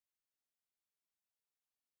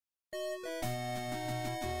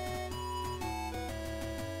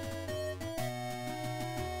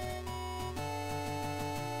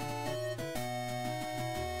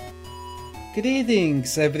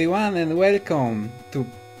Greetings everyone and welcome to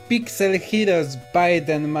Pixel Heroes Byte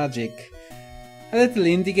and Magic, a little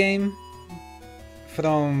indie game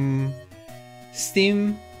from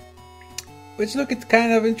Steam which looked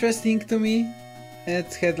kind of interesting to me.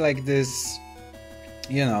 It had like this,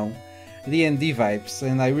 you know, D&D vibes,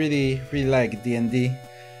 and I really like D&D,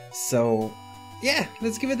 so yeah,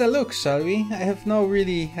 let's give it a look, shall we? I have no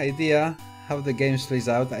really idea how the game plays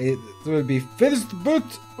out. It will be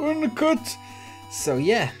 1ST-BOOT-UNCUT, so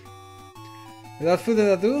yeah, without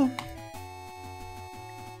further ado,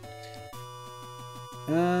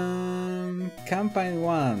 campaign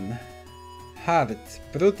 1, hard,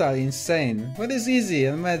 brutal, insane. What is easy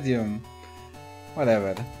and medium?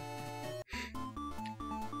 Whatever.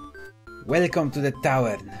 Welcome to the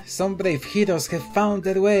tavern. Some brave heroes have found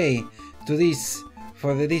their way to this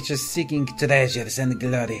for the riches seeking treasures and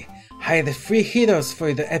glory. Hire 3 heroes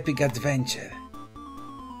for the epic adventure.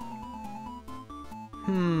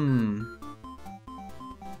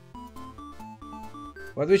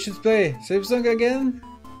 What we should play? Same song again?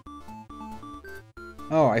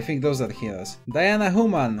 Oh, I think those are heroes. Diana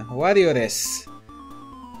Human, warrioress.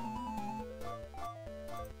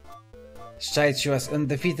 Child, she was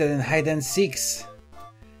undefeated in hide and seeks.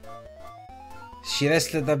 She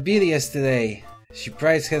wrestled a bear yesterday. She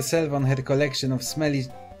prides herself on her collection of smelly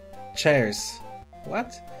chairs.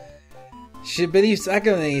 What? She believes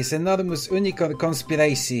Aiedail is enormous unicorn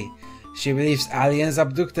conspiracy. She believes aliens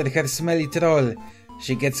abducted her smelly troll.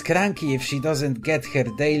 She gets cranky if she doesn't get her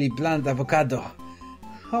daily bland avocado.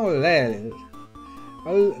 Oh lol.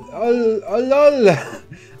 Oh lol.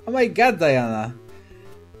 Oh my god, Diana.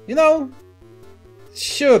 You know,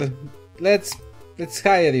 sure, let's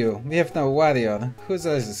hire you. We have no warrior. Who else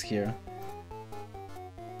is here?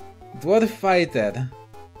 Dwarf fighter.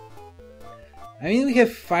 I mean, we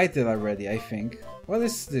have fighter already, I think. What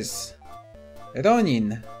is this?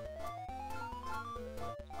 Ronin.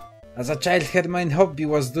 As a child, her main hobby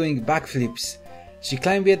was doing backflips. She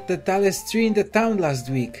climbed at the tallest tree in the town last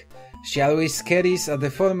week. She always carries a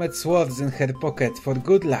deformed sword in her pocket for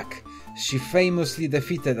good luck. She famously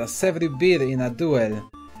defeated a savage bear in a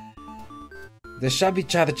duel. The Shabby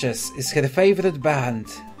Churches is her favorite band.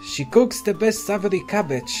 She cooks the best savory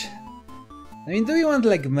cabbage. I mean, do you want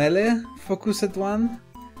like melee focused one?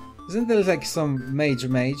 Isn't there like some mage?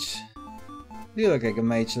 You look like a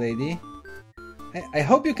mage lady. I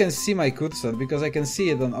hope you can see my cursor, because I can see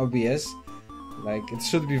it on OBS. Like, it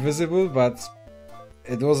should be visible, but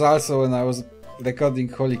it was also when I was recording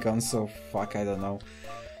Holycon, so fuck, I don't know.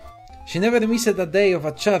 She never missed a day of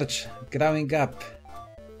a church growing up.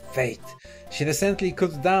 Fate. She recently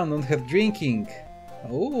cut down on her drinking.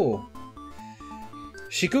 Oh.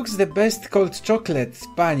 She cooks the best cold chocolate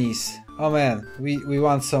bunnies. Oh man, we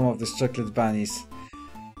want some of these chocolate bunnies.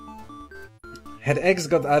 Her ex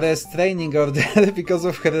got arrest training order because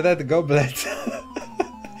of her red goblet.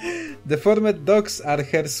 Deformed dogs are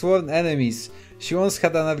her sworn enemies. She once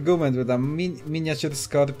had an argument with a miniature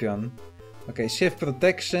scorpion. Okay, she has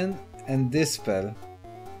protection and dispel.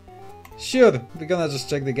 Sure, we're gonna just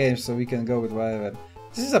check the game so we can go with whatever.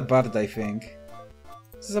 This is a bard, I think.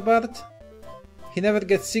 This is a bard? He never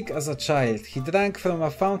gets sick as a child. He drank from a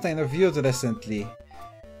fountain of youth recently.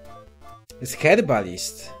 It's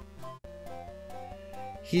herbalist.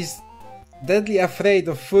 He's deadly afraid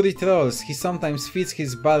of furry trolls. He sometimes feeds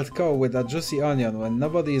his bald cow with a juicy onion when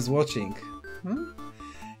nobody is watching.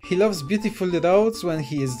 He loves beautiful roads when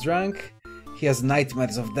he is drunk. He has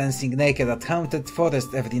nightmares of dancing naked at haunted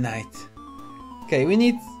forest every night. Okay, do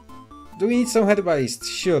we need some herbalist?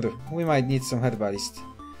 Sure, we might need some herbalist.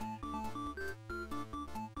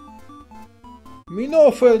 Me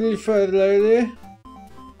no fair lady.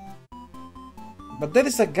 But there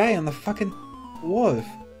is a guy on a fucking wolf.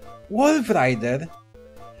 Wolf Rider?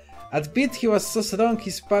 At Byte he was so strong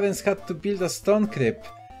his parents had to build a stone crypt.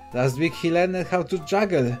 Last week he learned how to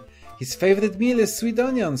juggle. His favorite meal is sweet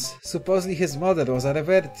onions. Supposedly his mother was a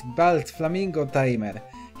revered bald flamingo tamer.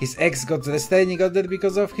 His ex got restraining order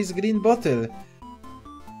because of his green bottle.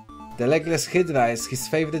 The Legless Hydra is his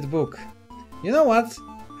favorite book. You know what?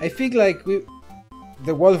 I think like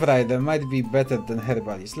the Wolf Rider might be better than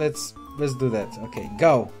Herbalist. Let's do that. Okay,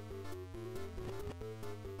 go.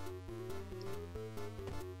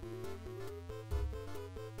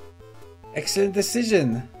 Excellent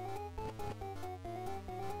decision.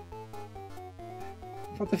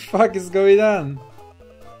 What the fuck is going on?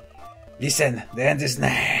 Listen, the end is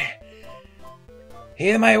nigh.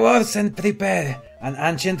 Hear my words and prepare. An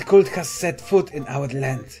ancient cult has set foot in our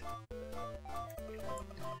land.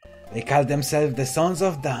 They call themselves the Sons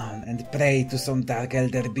of Dawn and pray to some dark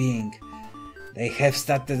elder being. They have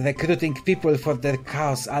started recruiting people for their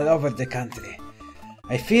cause all over the country.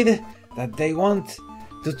 I fear that they want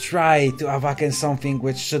to try to awaken something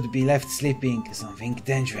which should be left sleeping, something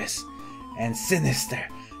dangerous and sinister,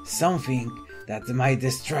 something that might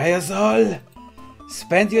destroy us all.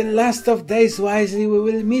 Spend your last of days wisely, we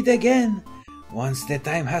will meet again, once the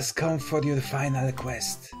time has come for your final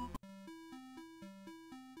quest.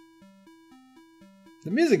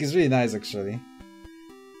 The music is really nice, actually.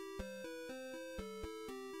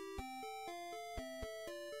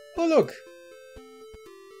 Oh look!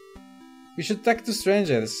 We should talk to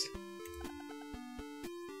strangers.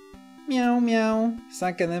 Meow meow.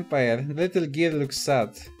 Sunken Empire. The little gear looks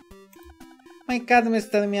sad. My god,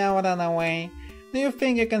 Mr. Meow ran away. Do you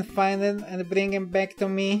think you can find him and bring him back to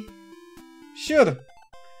me? Sure.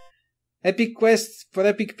 Epic quest for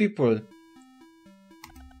epic people.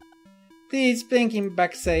 Please bring him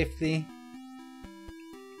back safely.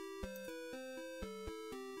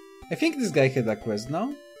 I think this guy had a quest,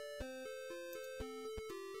 no?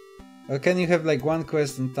 Or can you have like one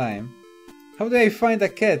quest on time? How do I find a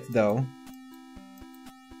cat though?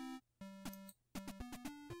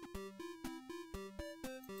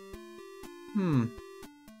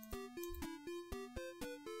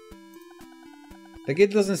 The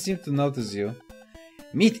kid doesn't seem to notice you.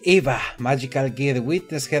 Meet Eva, magical gear.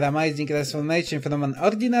 Witness her amazing transformation from an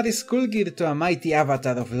ordinary school gear to a mighty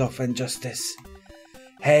avatar of love and justice.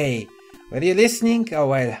 Hey, were you listening? Oh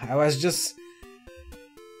well, I was just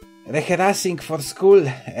rehearsing for school.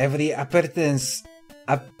 Every apprentice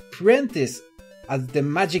at the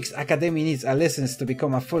Magic's Academy needs a license to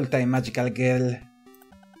become a full-time magical girl.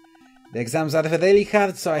 The exams are really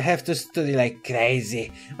hard, so I have to study like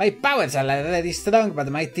crazy. My powers are already strong,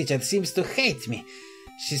 but my teacher seems to hate me.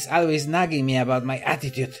 She's always nagging me about my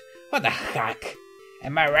attitude. What a hack!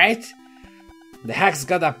 Am I right? The hack's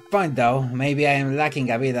got a point though. Maybe I am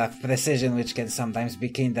lacking a bit of precision, which can sometimes be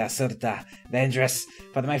kinda sorta dangerous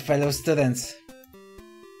for my fellow students.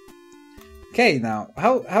 Okay, now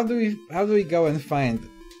how do we go and find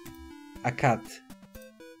a cat?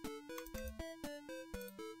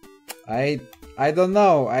 I don't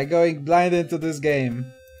know. I'm going blind into this game.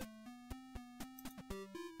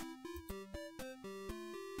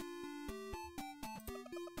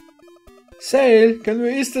 Sail, can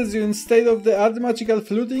we assist you in state-of-the-art magical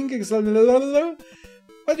fluting?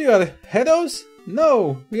 What you are, heroes?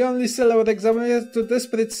 No, we only sell our examiners to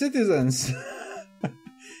desperate citizens.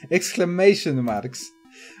 Exclamation marks.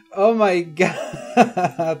 Oh my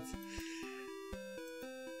god.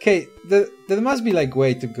 Okay, there must be like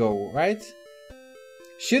way to go, right?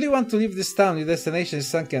 Sure you want to leave this town, your destination is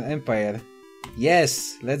Sunken Empire.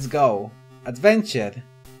 Yes, let's go. Adventure.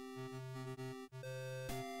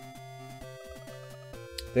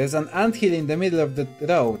 There's an anthill in the middle of the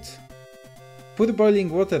road. Put boiling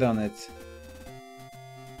water on it.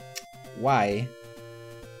 Why?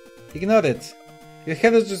 Ignore it. Your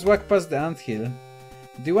heroes just walk past the anthill.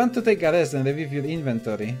 Do you want to take a rest and review your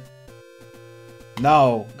inventory?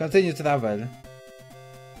 No, continue travel.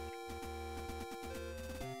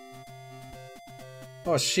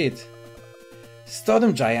 Oh shit.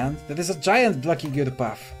 Storm Giant, there is a giant blocking your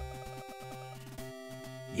path.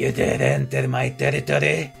 You dare enter my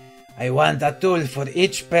territory? I want a tool for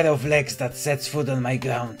each pair of legs that sets foot on my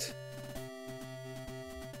ground.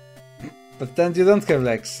 Pretend you don't have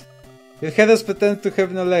legs. Your heroes pretend to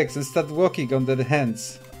have no legs and start walking on their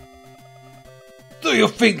hands. Do you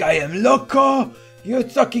think I am loco? You're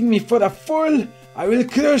taking me for a fool? I will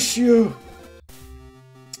crush you!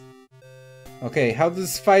 Okay, how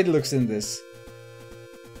does fight looks in this?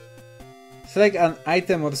 Select an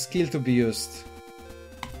item or skill to be used.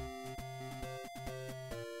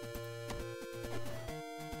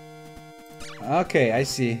 Okay, I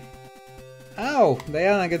see. Ow!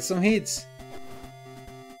 Diana gets some hits.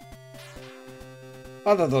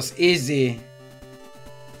 Oh, that was easy.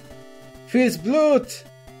 Feels blood!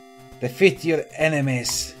 Defeat your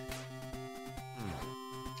enemies.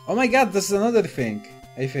 Oh my god, that's another thing,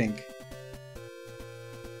 I think.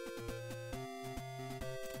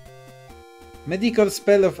 Medical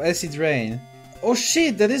spell of acid rain. Oh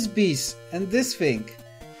shit, there is bees and this thing.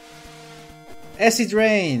 Acid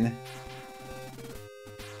rain.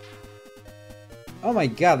 Oh my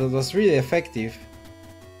god, that was really effective.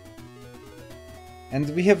 And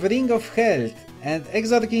we have Ring of Health and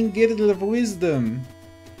Exorking Girdle of Wisdom.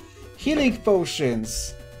 Healing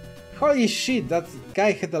potions. Holy shit, that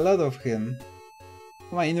guy had a lot of him.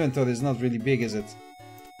 My inventory is not really big, is it?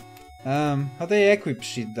 How do I equip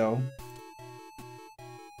shit though?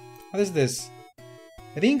 What is this?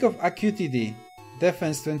 Ring of Acuity.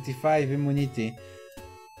 Defense 25, immunity.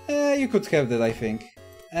 You could have that, I think.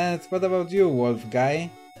 And what about you, wolf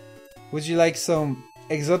guy? Would you like some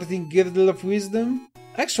exotic girdle of wisdom?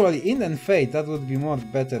 Actually, Inn and Fate, that would be more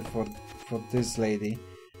better for this lady.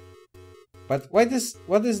 But what is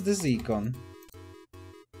this icon?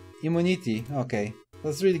 Immunity, okay.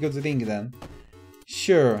 That's really good ring then.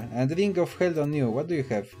 Sure, and Ring of Hell on you, what do you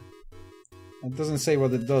have? It doesn't say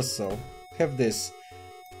what it does, so have this.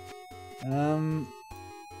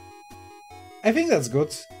 I think that's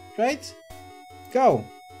good, right? Go!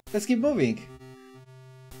 Let's keep moving.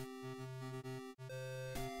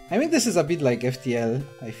 I mean, this is a bit like FTL,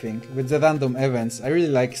 I think, with the random events. I really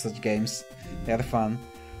like such games. They are fun.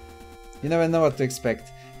 You never know what to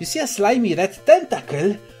expect. You see a slimy red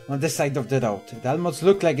tentacle on the side of the road. It almost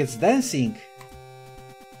looks like it's dancing.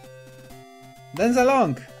 Dance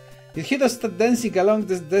along! Your hero start dancing along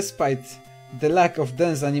this despite the lack of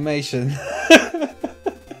dance animation.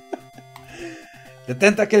 The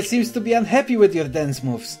tentacle seems to be unhappy with your dance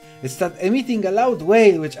moves. It starts emitting a loud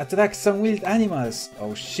wail which attracts some wild animals.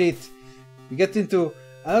 Oh shit. We get into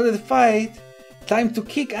another fight. Time to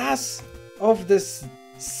kick ass of this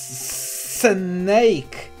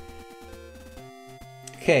snake.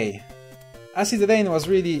 Okay. Acid Rain was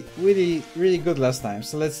really good last time,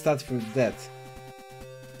 so let's start with that.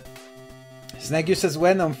 Snake uses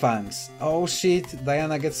Venom Fangs. Oh shit,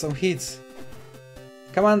 Diana gets some hits.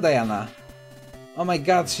 Come on, Diana. Oh my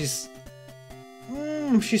god, she's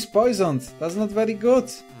poisoned. That's not very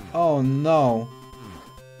good. Oh no.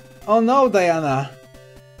 Oh no, Diana.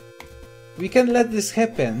 We can't let this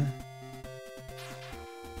happen.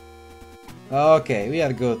 Okay, we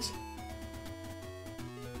are good.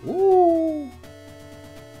 Woo!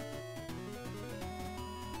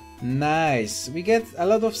 Nice. We get a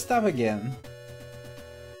lot of stuff again.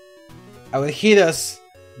 Our heroes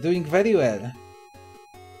doing very well.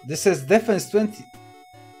 This says defense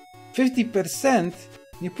 50%.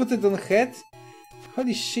 You put it on head?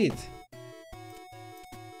 Holy shit.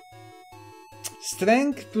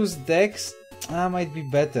 Strength plus dex might be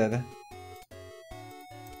better.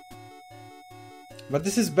 But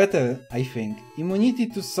this is better, I think. Immunity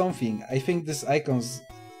to something. I think this icons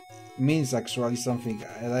means actually something.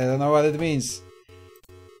 I don't know what it means.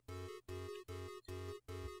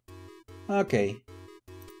 Okay.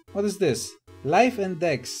 What is this? Life and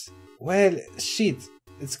dex. Well, shit.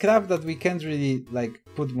 It's crap that we can't really, like,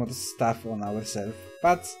 put more stuff on ourselves.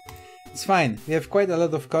 But it's fine. We have quite a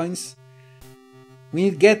lot of coins. We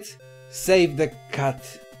need get save the cat.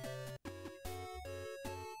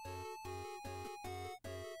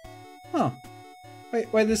 Huh. Wait,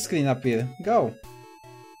 why did the screen appear? Go.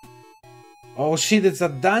 Oh shit, it's a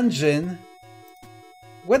dungeon.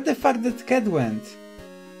 Where the fuck did cat went?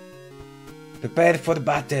 Prepare for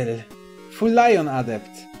battle. Full Lion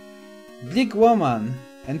Adept. Bleak Woman.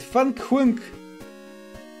 And Funk Hunk.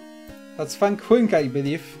 That's Funk Hunk, I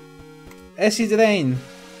believe. Acid Rain.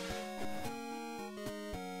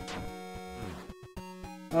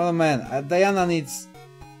 Oh man, Diana needs...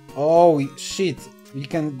 Oh shit, we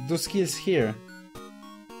can do skills here.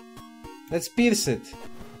 Let's pierce it.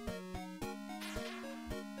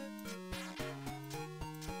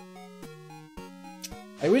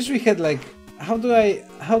 I wish we had like... How do I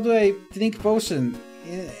drink potion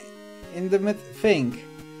in the thing?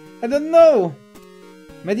 I don't know!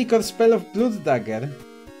 Medical spell of Blood Dagger.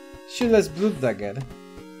 Shoeless Blood Dagger.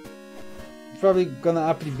 Probably gonna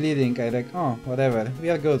up the bleeding, I reckon. Oh, whatever.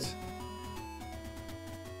 We are good.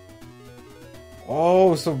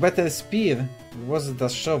 Oh, so better spear. Was it a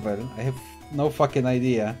shovel? I have no fucking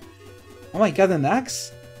idea. Oh my god, an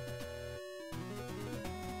axe?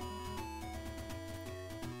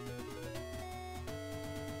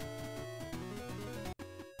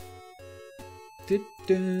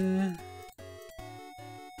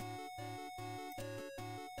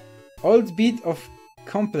 Old bit of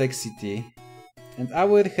complexity. And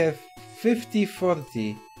our have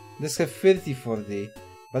 50-40. This have 30-40.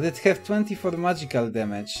 But it have 24 magical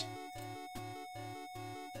damage.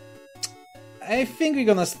 I think we're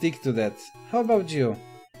gonna stick to that. How about you?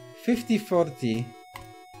 50-40.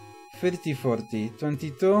 30-40.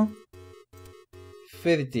 22.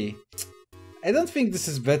 30. I don't think this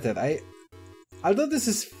is better. Although this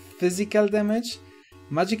is physical damage,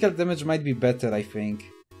 magical damage might be better, I think.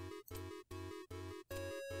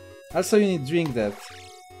 Also, you need to drink that.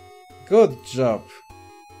 Good job.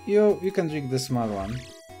 You can drink the small one.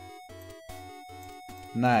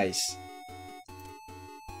 Nice.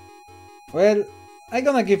 Well, I'm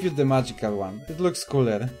gonna give you the magical one. It looks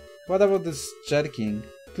cooler. What about this jerking?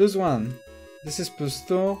 +1. This is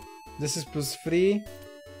 +2. This is +3.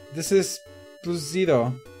 This is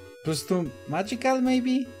 +0. +2 magical,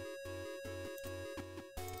 maybe?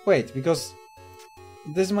 Wait, because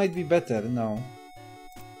this might be better. No.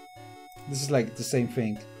 This is like the same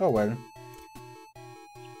thing. Oh well.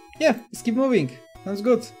 Yeah, let's keep moving. Sounds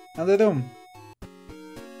good. Another room.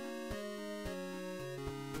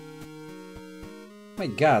 My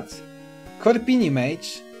god. Corpini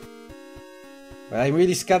Mage. Well, I'm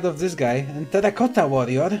really scared of this guy. And Terracotta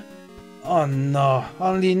Warrior. Oh no,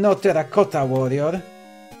 only no Terracotta Warrior.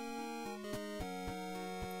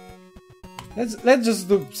 Let's just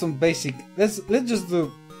do some basic. Let's just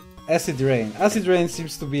do Acid Rain. Acid Rain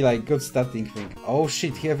seems to be like good starting thing. Oh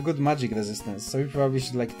shit, he have good magic resistance, so we probably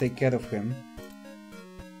should like take care of him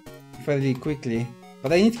fairly quickly.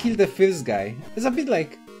 But I need to kill the first guy. It's a bit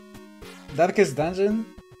like Darkest Dungeon,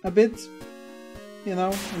 a bit, you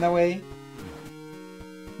know, in a way.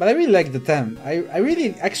 But I really like the theme. I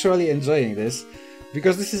really actually enjoying this,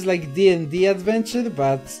 because this is like D&D adventure,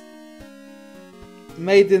 but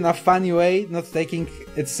made in a funny way, not taking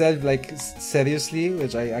itself like seriously,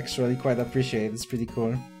 which I actually quite appreciate. It's pretty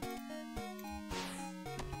cool.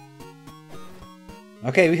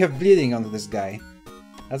 Okay, we have bleeding onto this guy.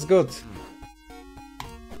 That's good.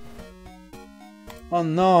 Oh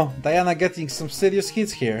no, Diana getting some serious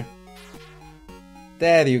hits here.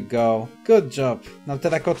 There you go. Good job. Now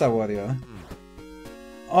Terracotta Warrior.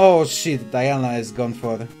 Oh shit, Diana is gone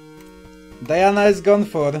for. Diana is gone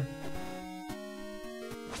for.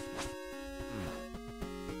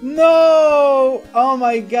 No! Oh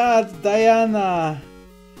my god, Diana!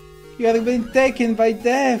 You have been taken by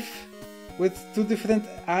death! With 2 different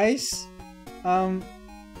eyes?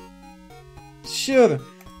 Sure.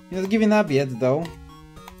 You're not giving up yet, though.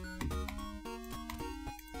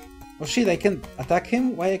 Oh shit, I can't attack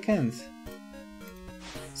him? Why I can't?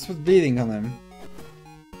 Let's put bleeding on him.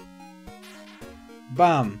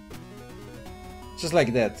 Bam! Just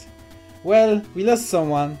like that. Well, we lost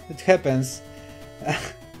someone. It happens.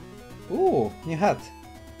 Ooh, new hat.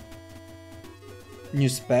 New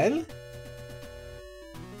spell?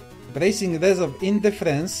 Bracing Res of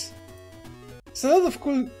Indifference. It's a lot of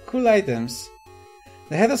cool items.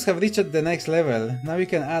 The heroes have reached the next level. Now you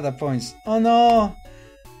can add a points. Oh no!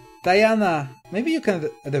 Diana! Maybe you can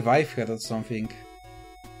revive her or something.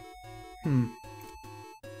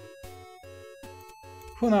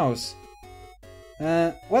 Who knows?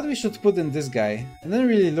 What we should put in this guy? I don't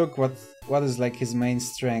really look what is like his main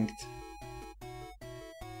strength.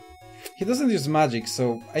 He doesn't use magic,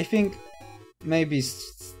 so I think maybe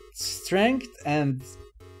strength and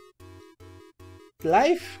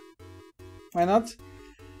life? Why not?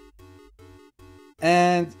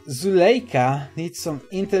 And Zuleika needs some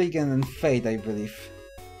intelligence and fate, I believe.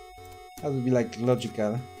 That would be like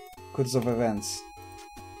logical. Course of events.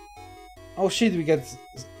 Oh shit, we get...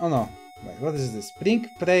 Oh no. Wait, what is this? Bring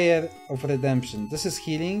Prayer of Redemption. This is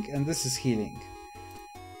healing and this is healing.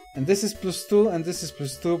 And this is +2 and this is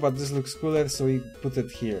 +2, but this looks cooler, so we put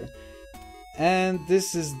it here. And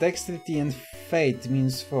this is Dexterity and Fate,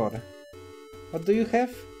 means 4. What do you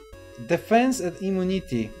have? Defense and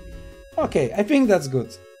Immunity. Okay, I think that's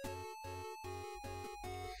good.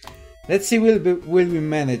 Let's see will we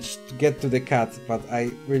manage to get to the cat, but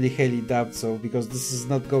I really highly doubt so, because this is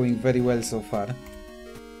not going very well so far.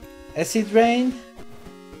 Acid Rain.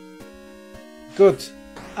 Good.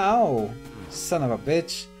 Ow. Son of a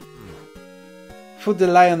bitch. Food the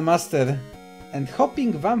Lion Master. And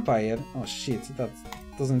Hopping Vampire. Oh shit, that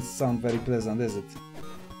doesn't sound very pleasant, is it?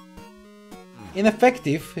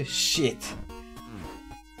 Ineffective? Shit.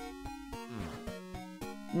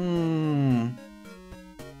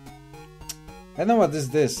 I know what is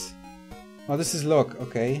this. Oh, this is log,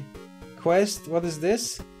 okay. Quest, what is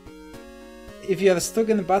this? If you are stuck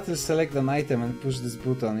in battle, select an item and push this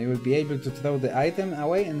button. You will be able to throw the item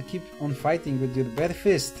away and keep on fighting with your bare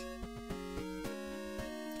fist.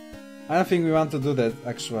 I don't think we want to do that,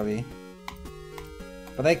 actually.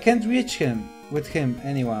 But I can't reach him with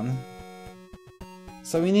anyone.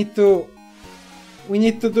 So we need to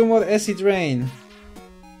do more Acid Rain.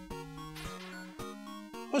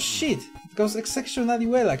 Oh shit! It goes exceptionally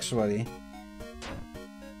well, actually.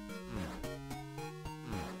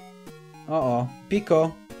 Uh-oh.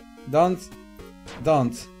 Pico. Don't.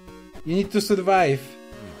 You need to survive.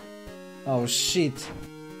 Oh shit.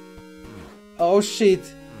 Oh shit.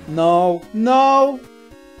 No. No!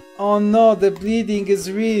 Oh no, the bleeding is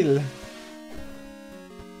real.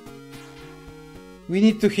 We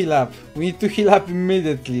need to heal up. We need to heal up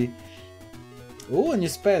immediately. Ooh, new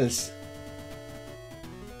spells.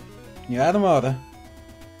 New armor.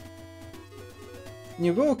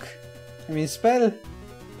 new book? I mean spell?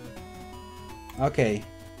 Okay.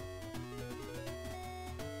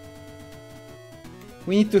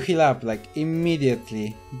 We need to heal up, like,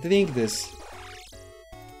 immediately. Drink this.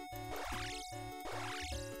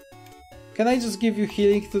 Can I just give you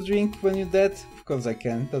healing to drink when you're dead? Of course I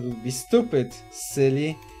can. That would be stupid.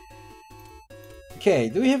 Silly. Okay,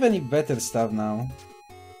 do we have any better stuff now?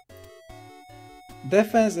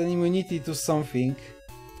 Defense and immunity to something.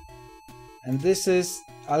 And this is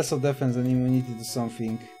also defense and immunity to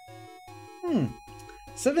something.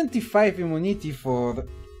 75 immunity for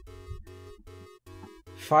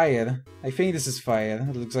fire. I think this is fire.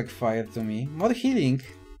 It looks like fire to me. More healing.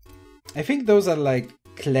 I think those are like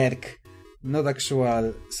cleric, not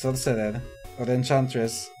actual sorcerer or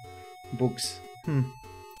enchantress books.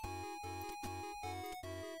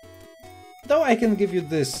 Though I can give you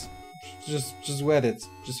this. Just wear it.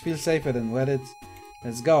 Just feel safer and wear it.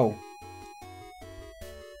 Let's go.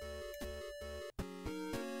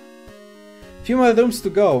 Few more rooms to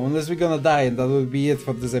go, unless we're gonna die, and that will be it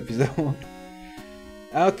for this episode.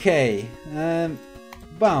 Okay,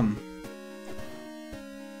 bam.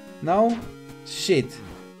 No? Shit.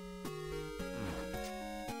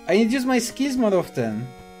 I need to use my skills more often.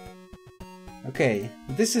 Okay,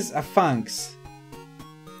 this is a Funks.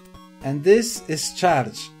 And this is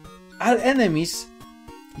charge. All enemies?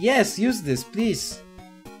 Yes, use this, please.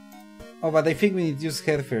 Oh, but I think we need to use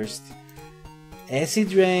her first.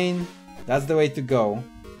 Acid rain. That's the way to go.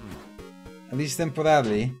 At least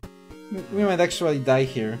temporarily. We might actually die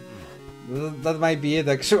here. That might be it,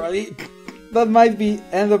 actually. That might be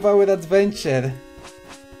end of our adventure.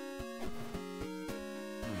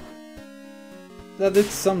 That did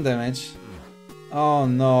some damage. Oh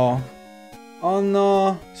no. Oh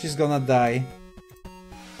no. She's gonna die.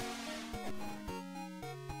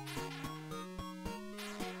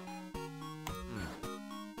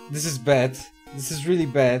 This is bad. This is really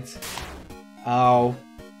bad. Ow.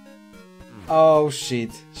 Oh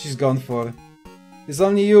shit. She's gone for. It's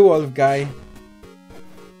only you, wolf guy.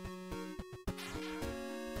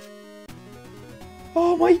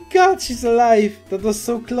 Oh my god, she's alive. That was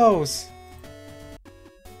so close.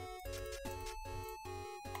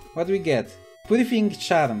 What do we get? Purifying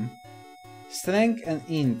charm. Strength and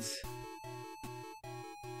int.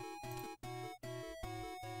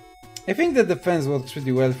 I think the defense works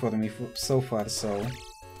pretty well for me so far, so...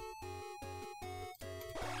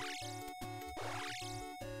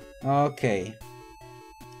 Okay.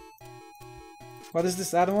 What is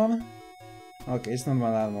this armor? Okay, it's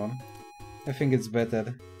normal armor. I think it's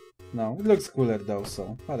better. No, it looks cooler though,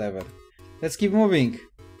 so whatever. Let's keep moving.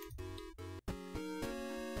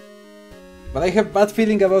 But I have bad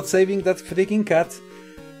feeling about saving that freaking cat.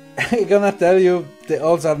 I'm gonna tell you, the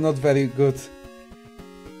odds are not very good.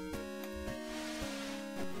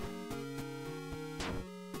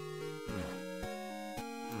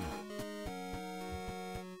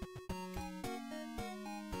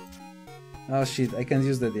 Oh shit, I can't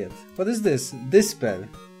use that yet. What is this? This spell.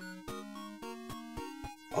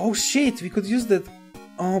 Oh shit, we could use that.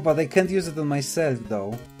 Oh, but I can't use it on myself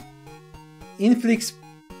though. Inflicts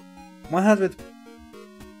 100.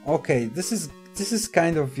 Okay, this is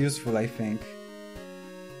kind of useful, I think.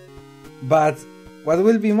 But what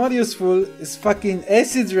will be more useful is fucking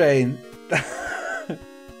acid rain.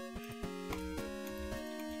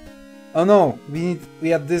 Oh no, we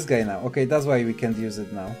have this guy now. Okay, that's why we can't use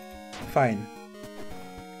it now. Fine.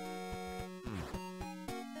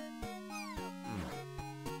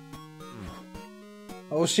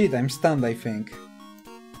 Oh shit, I'm stunned, I think.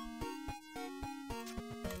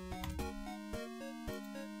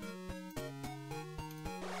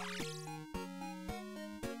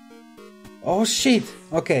 Oh shit!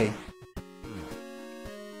 Okay.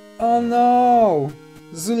 Oh no!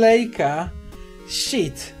 Zuleika!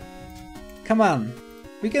 Shit! Come on!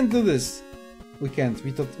 We can do this! We can't.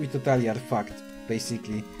 We totally are fucked,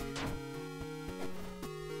 basically.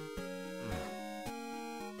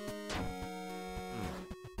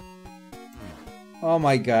 Oh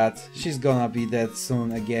my god, she's gonna be dead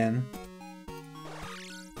soon again.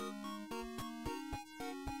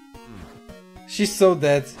 She's so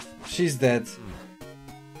dead. She's dead.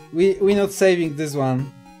 We're not saving this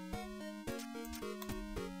one.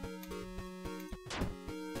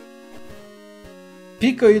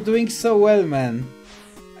 Pico, you're doing so well, man.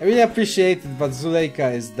 I really appreciate it, but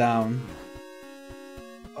Zuleika is down.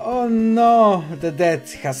 Oh no, the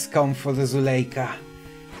death has come for the Zuleika.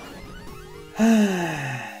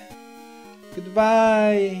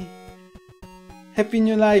 Goodbye. Happy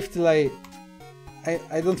new life till I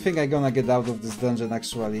don't think I'm gonna get out of this dungeon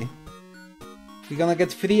actually. We're gonna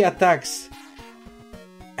get 3 attacks.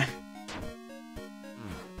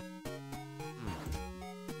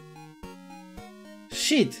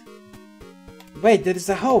 shit! Wait, there is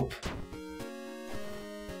a hope!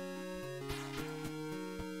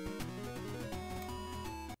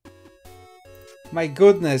 My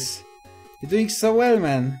goodness! You're doing so well,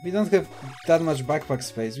 man! We don't have that much backpack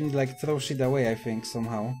space. We need like throw shit away, I think,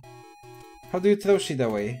 somehow. How do you throw shit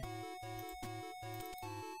away?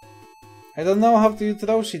 I don't know how do you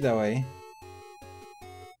throw shit away.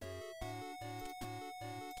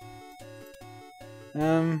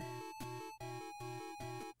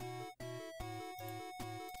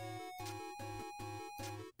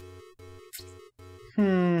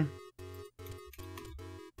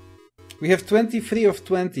 We have 23 of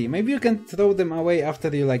 20. Maybe you can throw them away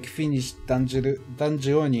after you like finish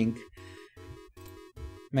dungeoning.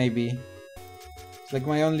 Maybe. It's like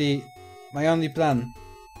my only plan.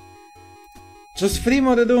 Just 3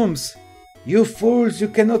 more rooms! You fools, you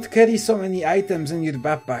cannot carry so many items in your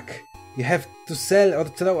backpack. You have to sell or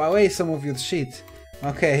throw away some of your shit.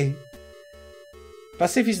 Okay.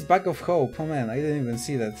 Pacifist bag of hope. Oh man, I didn't even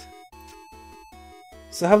see that.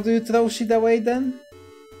 So how do you throw shit away then?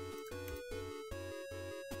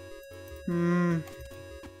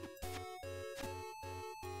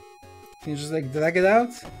 Can you just like drag it out?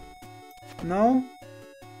 No?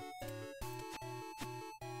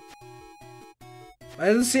 I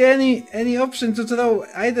don't see any option to throw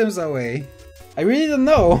items away. I really don't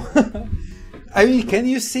know. I mean, can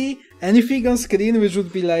you see anything on screen which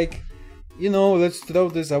would be like, you know, let's throw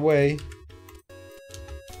this away?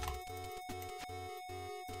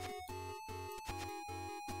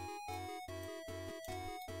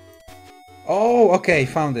 Oh, okay,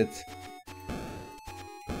 found it.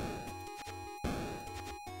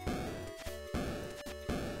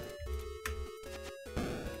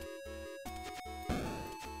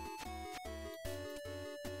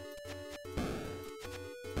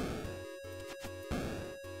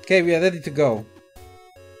 Okay, we are ready to go.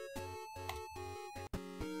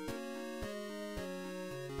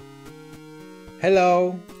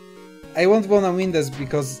 Hello. I won't wanna win this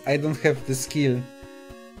because I don't have the skill.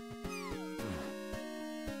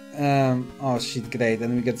 Oh shit, great,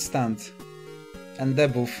 and we get stunned. And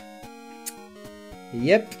debuff.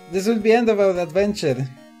 Yep, this will be end of our adventure.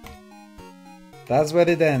 That's where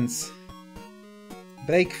it ends.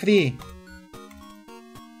 Break free.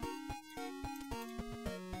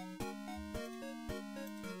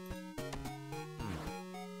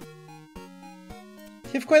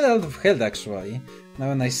 You have quite a lot of health actually, now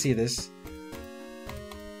when I see this.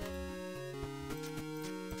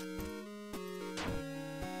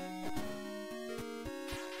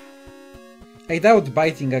 I doubt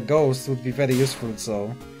biting a ghost would be very useful,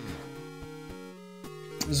 so...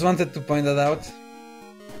 Just wanted to point that out.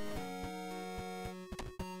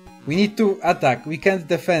 We need to attack, we can't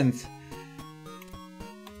defend.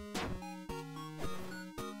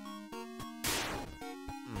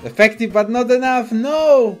 Effective but not enough,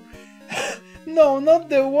 no! No, not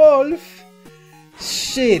the wolf!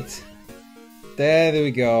 Shit! There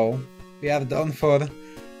we go. We are done for.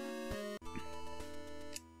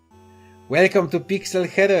 Welcome to Pixel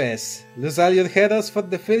Heroes. Lose all your heroes for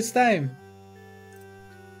the first time.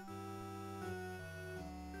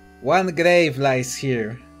 One grave lies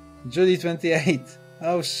here. July 28.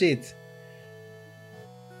 Oh shit.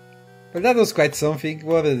 But that was quite something,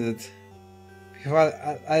 wasn't it? Well,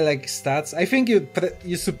 I like stats. I think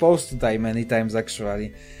you're supposed to die many times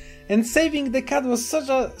actually. And saving the cat was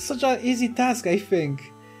such a easy task, I think.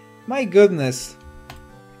 My goodness.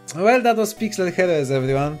 Well, that was Pixel Heroes,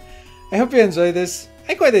 everyone. I hope you enjoyed this.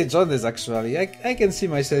 I quite enjoyed this actually. I can see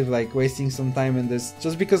myself like wasting some time in this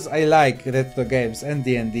just because I like retro games and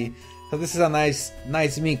D&D. So this is a nice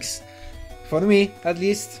mix. For me, at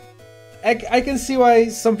least. I can see why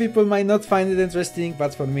some people might not find it interesting,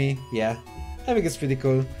 but for me, yeah. I think it's pretty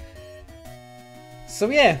cool. So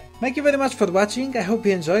yeah, thank you very much for watching. I hope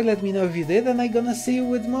you enjoyed. Let me know if you did, and I'm gonna see you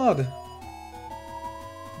with more.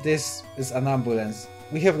 This is an ambulance.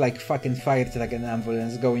 We have like fucking fire truck and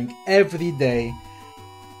ambulance going every day.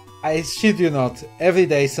 I shit you not, every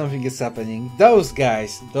day something is happening. Those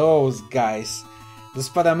guys, those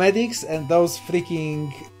paramedics and those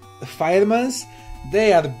freaking firemen,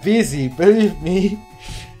 they are busy, believe me.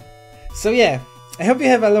 So yeah, I hope you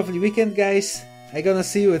have a lovely weekend, guys. I'm gonna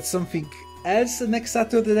see you with something else next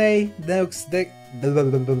Saturday, Deus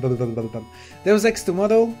Ex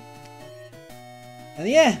tomorrow. And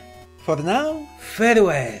yeah, for now,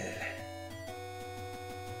 farewell.